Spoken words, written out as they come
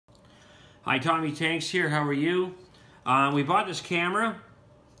Hi, Tommy Tanks here. How are you? We bought this camera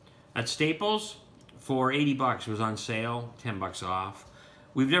at Staples for 80 bucks. It was on sale, 10 bucks off.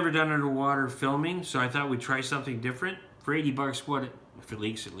 We've never done underwater filming, so I thought we'd try something different. For 80 bucks, if it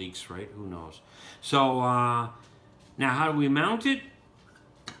leaks, right? Who knows? So, now how do we mount it?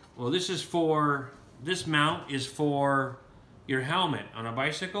 Well, this mount is for your helmet on a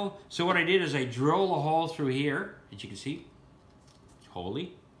bicycle. So what I did is I drilled a hole through here, as you can see,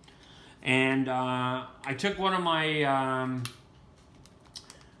 holy. And I took one of my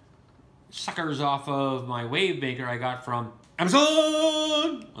suckers off of my wave maker I got from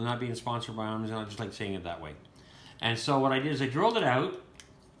Amazon. I'm not being sponsored by Amazon, I just like saying it that way. And so what I did is I drilled it out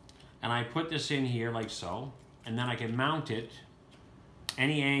and I put this in here like so, and then I can mount it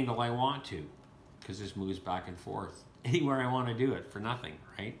any angle I want to, because this moves back and forth anywhere I want to do it for nothing,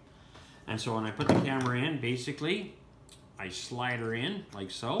 right? And so when I put the camera in, basically I slide her in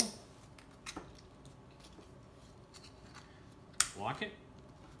like so. Lock it,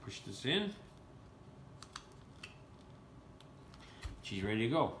 push this in. She's ready to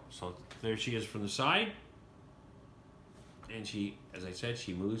go. So there she is from the side. And she, as I said,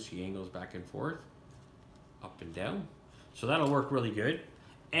 she moves, she angles back and forth, up and down. So that'll work really good.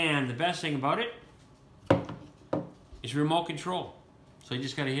 And the best thing about it is remote control. So you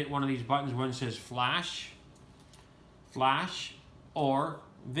just gotta hit one of these buttons. One says flash, or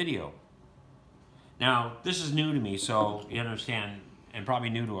video. Now, this is new to me, so you understand, and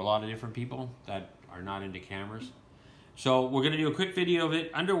probably new to a lot of different people that are not into cameras. So we're gonna do a quick video of it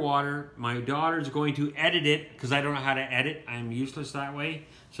underwater. My daughter's going to edit it, because I don't know how to edit. I'm useless that way.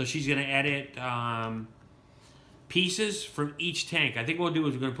 So she's gonna edit pieces from each tank. I think what we'll do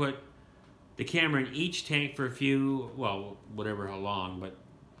is we're gonna put the camera in each tank for a few, well, whatever how long, but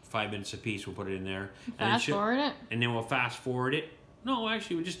 5 minutes a piece, we'll put it in there. Fast forward it? And then we'll fast forward it. No,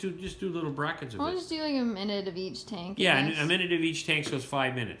 actually, we'll just do little brackets of it. We'll just do like a minute of each tank. Yeah, a minute of each tank, so it's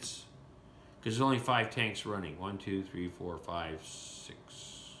 5 minutes. Because there's only 5 tanks running. 1, 2, 3, 4, 5, 6.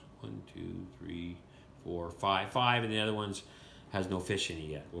 1, 2, 3, 4, 5. 5, and the other ones has no fish in it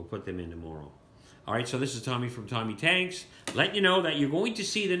yet. We'll put them in tomorrow. All right, so this is Tommy from Tommy Tanks. Let you know that you're going to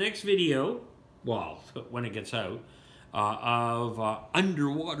see the next video, well, when it gets out, of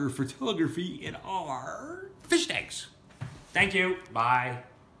underwater photography in our fish tanks. Thank you. Bye.